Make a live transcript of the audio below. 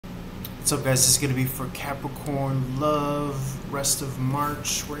What's up, guys? This is going to be for Capricorn love, rest of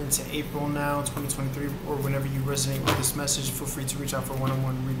March. We're into April now, 2023, or whenever you resonate with this message, feel free to reach out for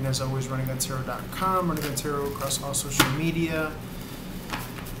one-on-one reading. As always, runningontarot.com, Running on Tarot across all social media.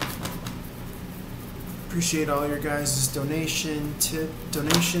 Appreciate all your guys' donations,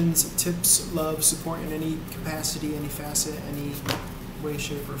 tips, love, support in any capacity, any facet, any way,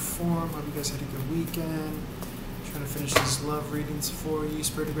 shape, or form. Hope you guys had a good weekend. Trying to finish these love readings for you.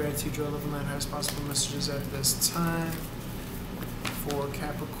 Spirit of gratitude, draw love and light, highest possible messages at this time for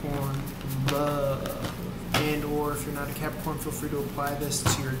Capricorn love. And or if you're not a Capricorn, feel free to apply this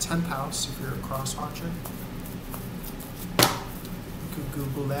to your 10th house if you're a cross watcher. You could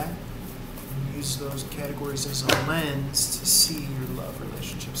Google that and use those categories as a lens to see your love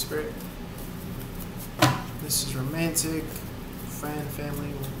relationship. Spirit, this is romantic, friend,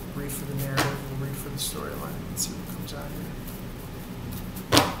 family. We'll read for the narrative, we'll read for the storyline, and see what comes out here.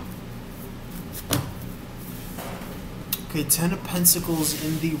 Okay, Ten of Pentacles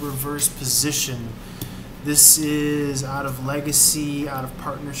in the reverse position. This is out of legacy, out of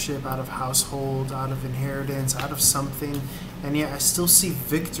partnership, out of household, out of inheritance, out of something, and yet I still see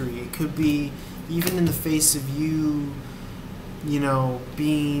victory. It could be even in the face of you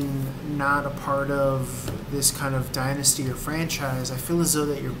being not a part of this kind of dynasty or franchise. I feel as though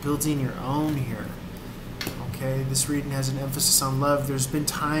that you're building your own here. Okay, this reading has an emphasis on love. There's been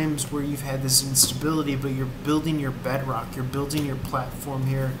times where you've had this instability, but you're building your bedrock. You're building your platform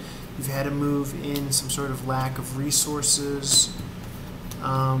here. You've had to move in some sort of lack of resources,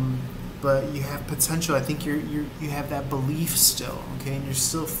 but you have potential. I think you have that belief still. Okay, and you're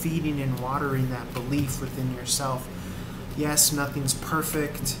still feeding and watering that belief within yourself. Yes, nothing's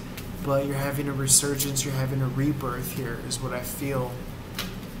perfect, but you're having a resurgence, you're having a rebirth here is what I feel.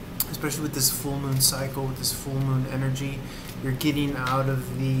 Especially with this full moon cycle, with this full moon energy, you're getting out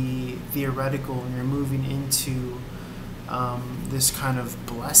of the theoretical and you're moving into this kind of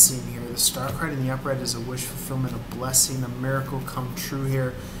blessing here. The star card in the upright is a wish fulfillment, a blessing, a miracle come true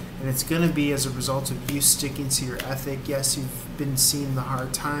here. And it's going to be as a result of you sticking to your ethic. Yes, you've been seeing the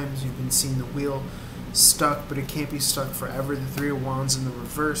hard times, you've been seeing the wheel stuck, but it can't be stuck forever. The Three of Wands in the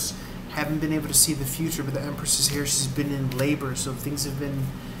reverse, haven't been able to see the future, but the Empress is here. She's been in labor, so things have been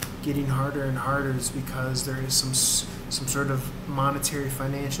getting harder and harder. It's because there is some sort of monetary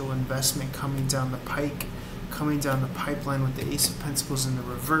financial investment coming down the pike, coming down the pipeline with the Ace of Pentacles in the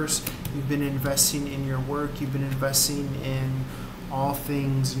reverse. You've been investing in your work, you've been investing in all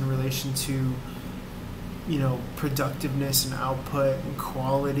things in relation to productiveness and output and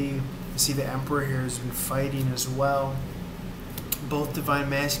quality. You see the Emperor here has been fighting as well. Both divine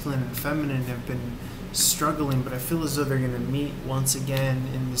masculine and feminine have been struggling, but I feel as though they're going to meet once again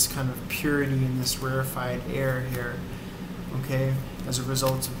in this kind of purity, in this rarefied air here. Okay, as a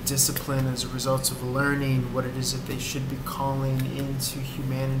result of discipline, as a result of learning what it is that they should be calling into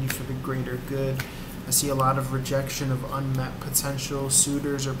humanity for the greater good. I see a lot of rejection of unmet potential,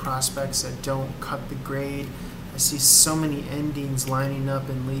 suitors or prospects that don't cut the grade. I see so many endings lining up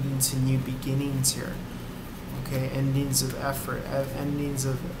and leading to new beginnings here. Okay, endings of effort, endings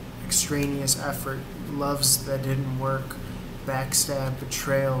of extraneous effort, loves that didn't work, backstab,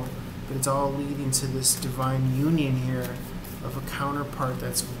 betrayal, but it's all leading to this divine union here of a counterpart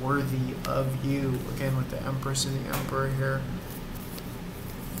that's worthy of you. Again, with the Empress and the Emperor here.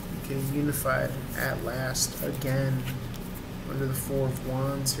 Okay, unified at last again under the Four of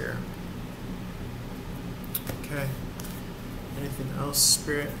Wands here. Okay. Anything else,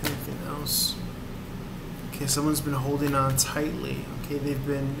 Spirit? Anything else? Okay, someone's been holding on tightly. Okay, they've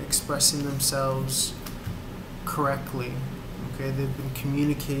been expressing themselves correctly. Okay, they've been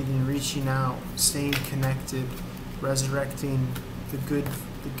communicating, reaching out, staying connected, resurrecting the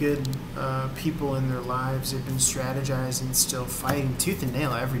good people in their lives. They've been strategizing, still fighting tooth and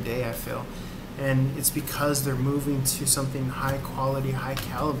nail every day, I feel. And it's because they're moving to something high quality, high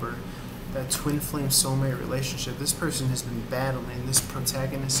caliber. That twin flame soulmate relationship. This person has been battling. This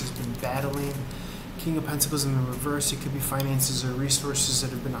protagonist has been battling. King of Pentacles in the reverse. It could be finances or resources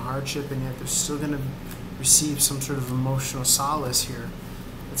that have been a hardship, and yet they're still going to receive some sort of emotional solace here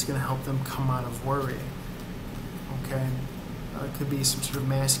that's going to help them come out of worry. Okay? It could be some sort of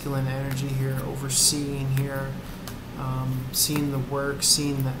masculine energy here, overseeing here, seeing the work,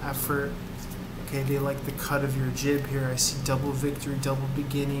 seeing the effort. Okay, they like the cut of your jib here. I see double victory, double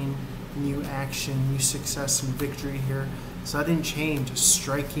beginning, new action, new success and victory here. Sudden change, a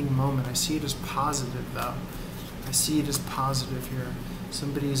striking moment. I see it as positive though. I see it as positive here.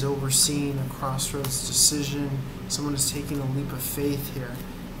 Somebody is overseeing a crossroads decision. Someone is taking a leap of faith here,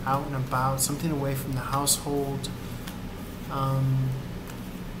 out and about, something away from the household. I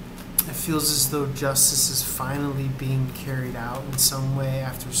feels as though justice is finally being carried out in some way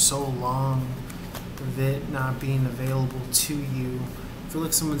after so long of it not being available to you. I feel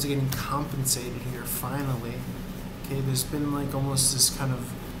like someone's getting compensated here finally. Okay, there's been like almost this kind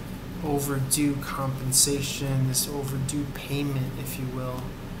of overdue compensation, this overdue payment, if you will,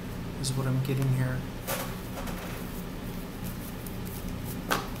 is what I'm getting here.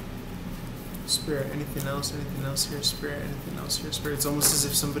 Spirit, anything else? Anything else here, Spirit? Anything else here, Spirit? It's almost as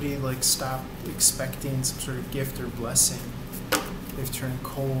if somebody like stopped expecting some sort of gift or blessing. They've turned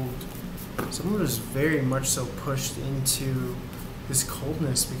cold. Someone was very much so pushed into this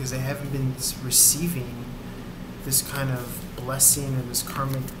coldness because they haven't been receiving this kind of blessing or this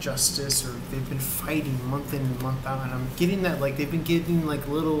karmic justice, or they've been fighting month in and month out. And I'm getting that like they've been getting like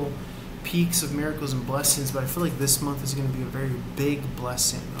little peaks of miracles and blessings, but I feel like this month is going to be a very big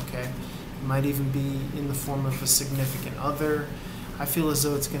blessing, okay? It might even be in the form of a significant other. I feel as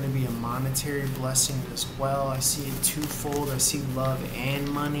though it's going to be a monetary blessing as well. I see it twofold. I see love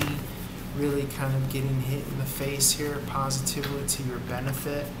and money really kind of getting hit in the face here positively to your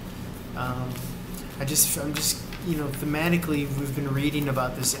benefit. I'm just, you know, thematically, we've been reading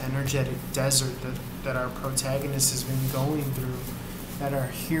about this energetic desert that our protagonist has been going through, that our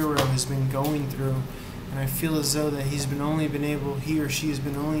hero has been going through. And I feel as though that he or she has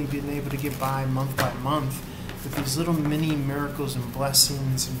been only been able to get by month with these little mini miracles and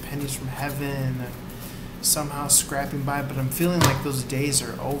blessings and pennies from heaven and somehow scrapping by. But I'm feeling like those days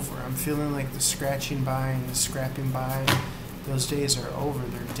are over. I'm feeling like the scratching by and the scrapping by, those days are over.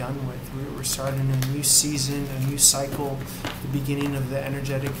 They're done with. We're starting a new season, a new cycle, the beginning of the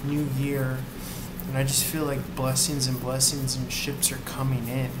energetic new year. And I just feel like blessings and ships are coming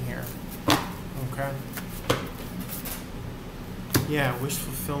in here. Okay? Yeah, wish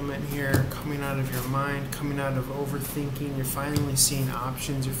fulfillment here, coming out of your mind, coming out of overthinking. You're finally seeing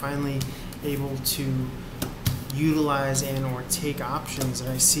options. You're finally able to utilize and or take options. And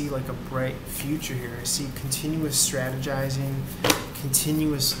I see like a bright future here. I see continuous strategizing,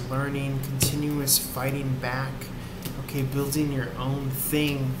 continuous learning, continuous fighting back. Okay, building your own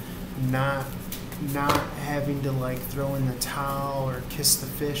thing, not having to like throw in the towel or kiss the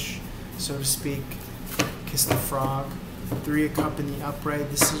fish, so to speak, kiss the frog. 3 of Cups in the upright.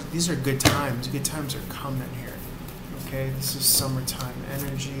 These are good times. Good times are coming here. Okay, this is summertime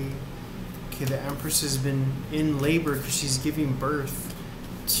energy. Okay, the Empress has been in labor because she's giving birth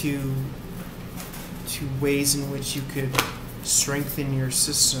to ways in which you could strengthen your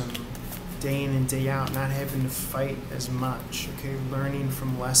system day in and day out, not having to fight as much. Okay, learning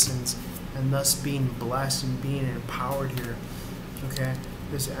from lessons and thus being blessed and being empowered here. Okay,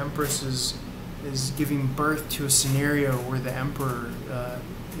 this Empress is giving birth to a scenario where the Emperor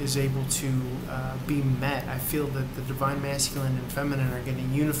is able to be met. I feel that the divine masculine and feminine are going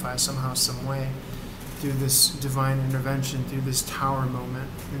to unify somehow, some way, through this divine intervention, through this tower moment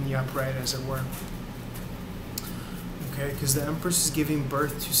in the upright, as it were. Okay, because the Empress is giving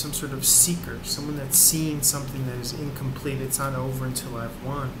birth to some sort of seeker, someone that's seeing something that is incomplete. It's not over until I've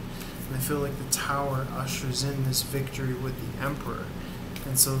won. And I feel like the tower ushers in this victory with the Emperor.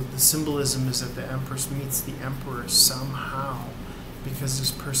 And so the symbolism is that the Empress meets the Emperor somehow because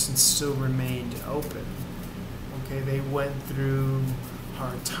this person still remained open. Okay, they went through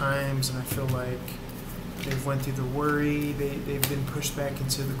hard times, and I feel like they've went through the worry, they've been pushed back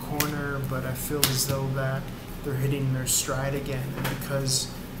into the corner, but I feel as though that they're hitting their stride again. And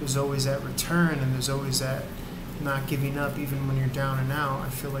because there's always that return and there's always that not giving up even when you're down and out, I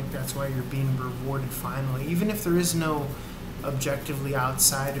feel like that's why you're being rewarded finally. Even if there is no objectively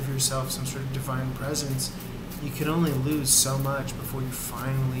outside of yourself, some sort of divine presence, you can only lose so much before you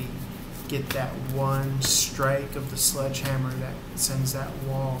finally get that one strike of the sledgehammer that sends that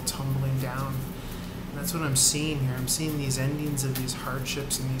wall tumbling down. And that's what I'm seeing here. I'm seeing these endings of these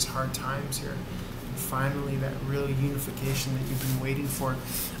hardships and these hard times here. And finally, that real unification that you've been waiting for.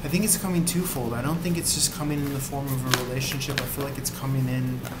 I think it's coming twofold. I don't think it's just coming in the form of a relationship. I feel like it's coming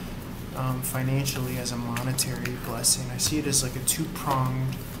in financially as a monetary blessing. I see it as like a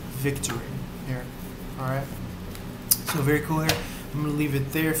two-pronged victory here. All right. So very cool here. I'm going to leave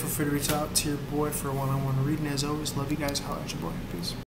it there. Feel free to reach out to your boy for a one-on-one reading. As always, love you guys. Holla at your boy. Peace.